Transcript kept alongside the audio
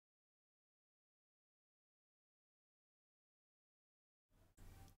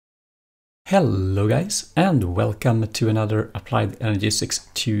Hello guys, and welcome to another Applied Energistics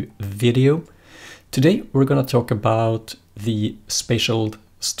 2 video. Today we're going to talk about the Spatial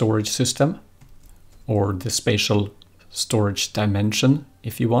Storage System, or the Spatial Storage Dimension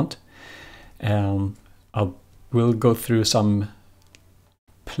if you want. We'll go through some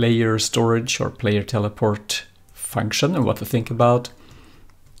player storage or player teleport function and what to think about.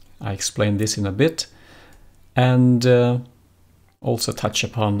 I explain this in a bit, and also touch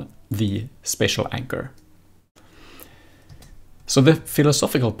upon the spatial anchor. So the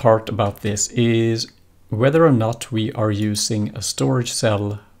philosophical part about this is whether or not we are using a storage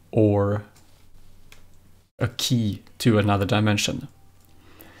cell or a key to another dimension.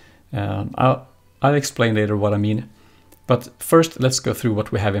 I'll explain later what I mean, but first let's go through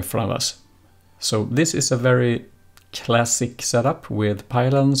what we have in front of us. So this is a very classic setup with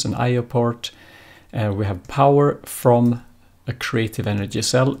pylons and IO port. We have power from a creative energy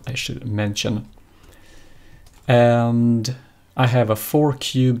cell, I should mention. And I have a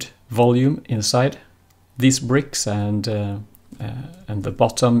 4-cubed volume inside these bricks, and the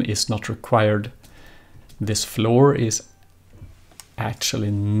bottom is not required. This floor is actually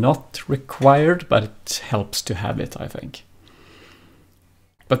not required, but it helps to have it, I think.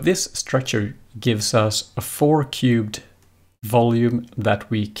 But this structure gives us a 4-cubed volume that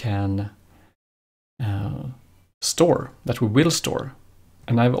we can store, that we will store.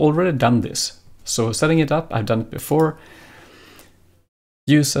 And I've already done this. So setting it up, I've done it before.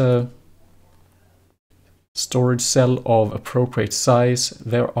 Use a storage cell of appropriate size.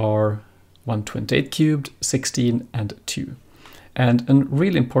 There are 128 cubed, 16 and 2. And a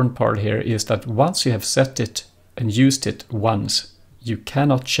really important part here is that once you have set it and used it once, you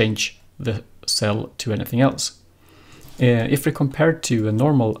cannot change the cell to anything else. If we compare it to a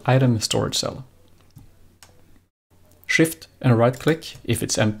normal item storage cell, Shift and right click if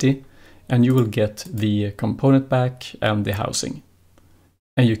it's empty, and you will get the component back and the housing.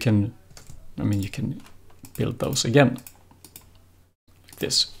 And you can build those again, like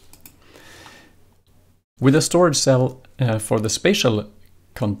this. With a storage cell for the spatial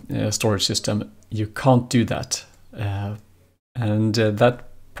storage system, you can't do that. And that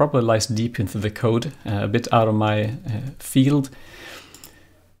probably lies deep into the code, a bit out of my field.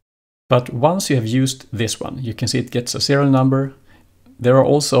 But once you have used this one, you can see it gets a serial number. There are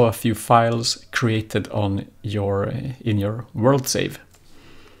also a few files created on in your world save.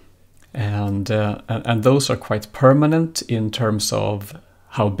 And those are quite permanent in terms of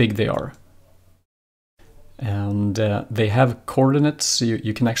how big they are. And they have coordinates.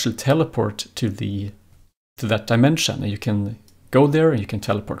 You can actually teleport to that dimension. You can go there and you can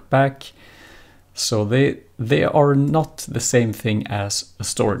teleport back. So they are not the same thing as a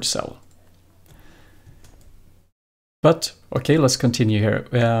storage cell. But okay, let's continue here.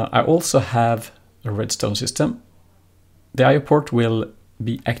 I also have a redstone system. The IO port will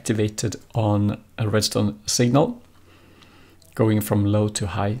be activated on a redstone signal, going from low to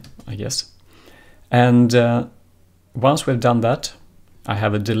high, I guess. And once we've done that, I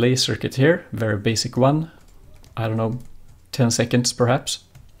have a delay circuit here, very basic one. I don't know, 10 seconds perhaps.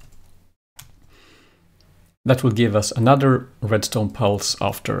 That will give us another redstone pulse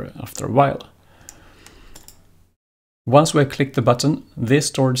after a while. Once we click the button, this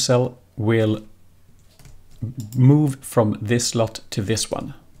storage cell will move from this slot to this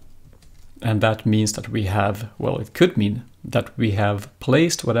one. And that means that we have, well, it could mean that we have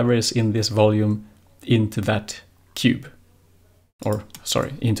placed whatever is in this volume into that cube. Or,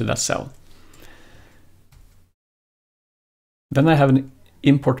 sorry, into that cell. Then I have an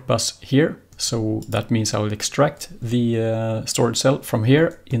import bus here. So that means I will extract the storage cell from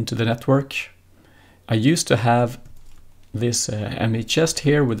here into the network. I used to have this ME chest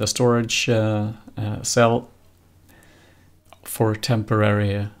here with a storage cell for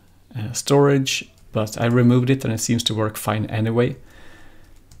temporary storage, but I removed it and it seems to work fine anyway,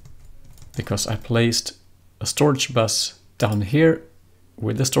 because I placed a storage bus down here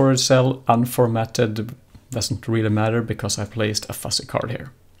with the storage cell unformatted. Doesn't really matter because I placed a fuzzy card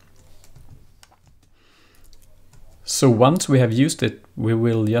here. So once we have used it, we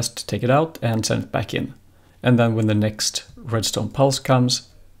will just take it out and send it back in. And then when the next redstone pulse comes,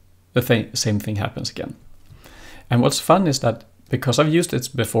 the same thing happens again. And what's fun is that because I've used it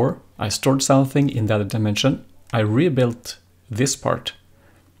before, I stored something in the other dimension, I rebuilt this part,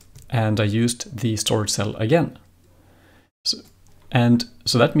 and I used the storage cell again. So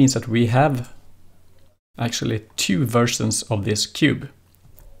that means that we have actually 2 versions of this cube.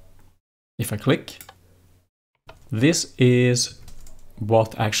 If I click, this is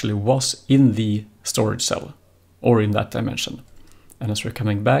what actually was in the storage cell or in that dimension. And as we're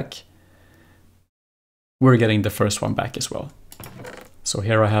coming back, we're getting the first one back as well. So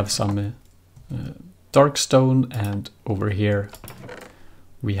here I have some dark stone, and over here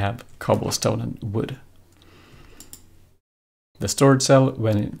we have cobblestone and wood. The storage cell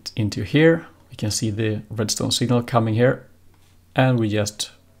went into here. We can see the redstone signal coming here, and we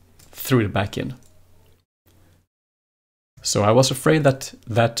just threw it back in. So I was afraid that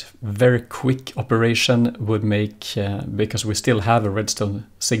that very quick operation would make, because we still have a redstone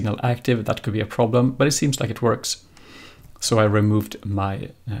signal active, that could be a problem, but it seems like it works. So I removed my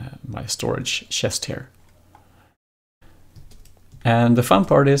storage chest here. And the fun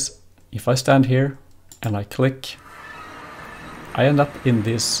part is, if I stand here and I click, I end up in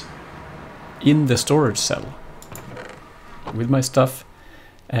the storage cell with my stuff,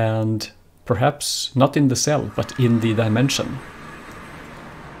 and perhaps not in the cell, but in the dimension.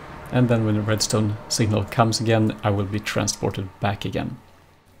 And then when the redstone signal comes again, I will be transported back again.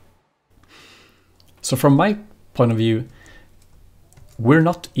 So from my point of view, we're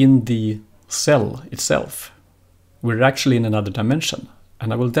not in the cell itself. We're actually in another dimension.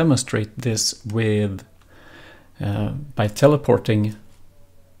 And I will demonstrate this with by teleporting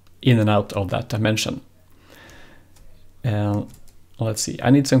in and out of that dimension. Let's see, I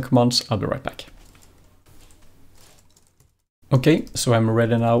need some commands, I'll be right back. Okay, so I'm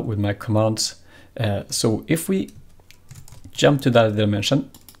ready now with my commands. So if we jump to that dimension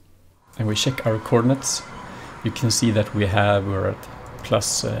and we check our coordinates, you can see that we're at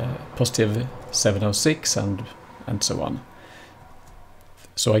positive 706 and so on.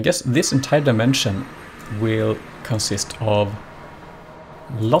 So I guess this entire dimension will consist of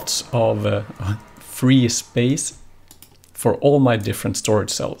lots of free space for all my different storage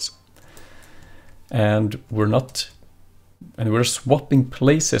cells. And we're swapping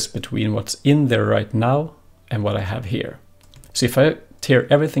places between what's in there right now and what I have here. So if I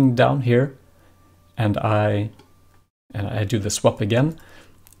tear everything down here and I do the swap again,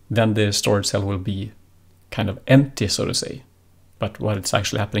 then the storage cell will be kind of empty, so to say. But what it's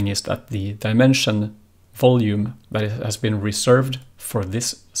actually happening is that the dimension volume that has been reserved for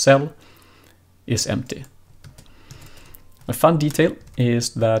this cell is empty. A fun detail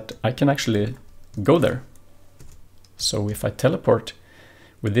is that I can actually go there. So if I teleport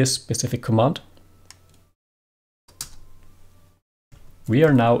with this specific command, we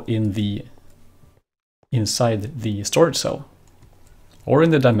are now inside the storage cell, or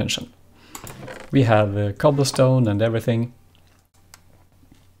in the dimension. We have cobblestone and everything.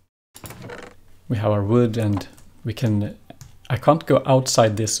 We have our wood, and I can't go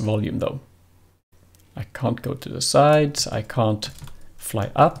outside this volume though. I can't go to the sides, I can't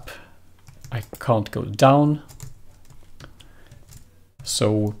fly up, I can't go down.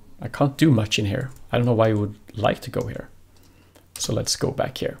 So I can't do much in here. I don't know why you would like to go here. So let's go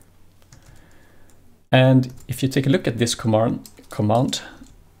back here. And if you take a look at this command,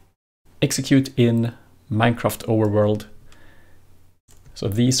 execute in Minecraft overworld. So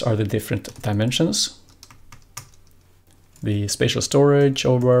these are the different dimensions. The spatial storage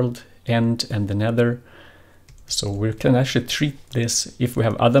overworld, end, and the nether. So we can actually treat this, if we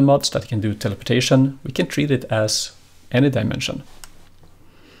have other mods that can do teleportation, we can treat it as any dimension.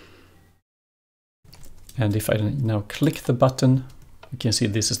 And if I now click the button, you can see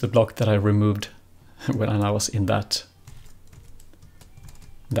this is the block that I removed when I was in that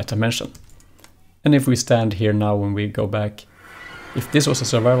dimension. And if we stand here now, when we go back, if this was a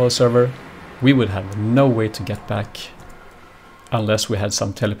survival server, we would have no way to get back unless we had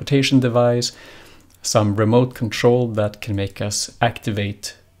some teleportation device, some remote control that can make us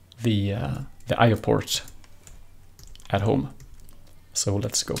activate the IO port at home. So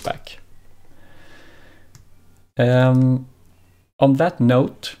let's go back. On that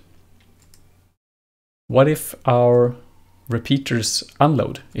note, what if our repeaters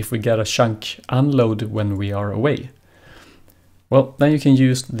unload? If we get a chunk unload when we are away? Well, then you can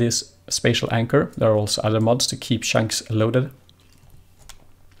use this spatial anchor. There are also other mods to keep chunks loaded.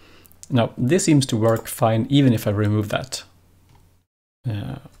 Now, this seems to work fine even if I remove that.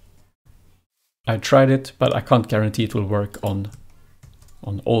 I tried it, but I can't guarantee it will work on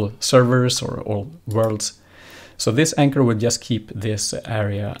all servers or all worlds. So this anchor would just keep this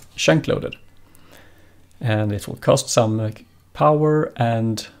area chunk loaded. And it will cost some power,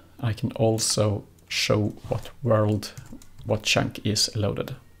 and I can also show what world, what chunk is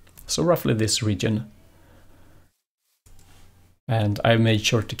loaded. So roughly this region. And I made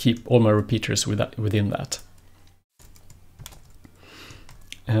sure to keep all my repeaters within that.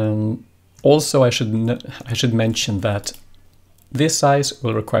 Also, I should mention that this size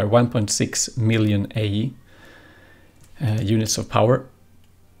will require 1.6 million AE units of power,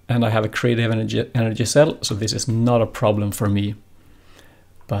 and I have a creative energy cell, so this is not a problem for me.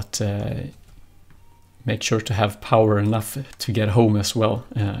 But make sure to have power enough to get home as well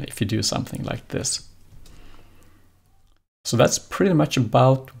if you do something like this. So that's pretty much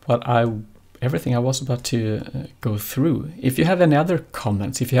about everything I was about to go through. If you have any other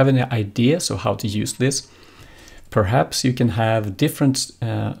comments, if you have any ideas of how to use this, perhaps you can have different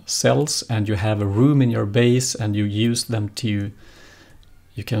cells and you have a room in your base and you use them to,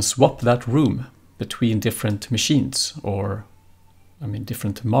 you can swap that room between different machines or, I mean,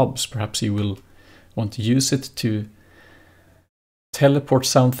 different mobs. Perhaps you will want to use it to teleport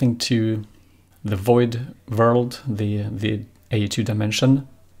something to the void world, the AE2 dimension,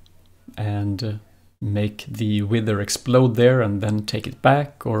 and make the wither explode there and then take it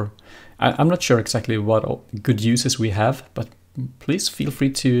back. Or I'm not sure exactly what good uses we have, but please feel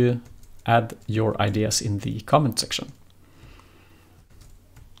free to add your ideas in the comment section.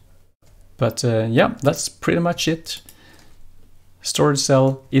 But yeah, that's pretty much it. Storage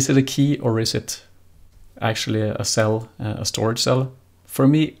cell, is it a key or is it actually a cell, a storage cell? For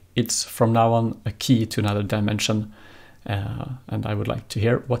me, it's from now on a key to another dimension, and I would like to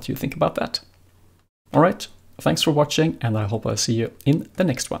hear what you think about that. All right, thanks for watching, and I hope I'll see you in the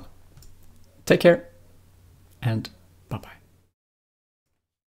next one. Take care, and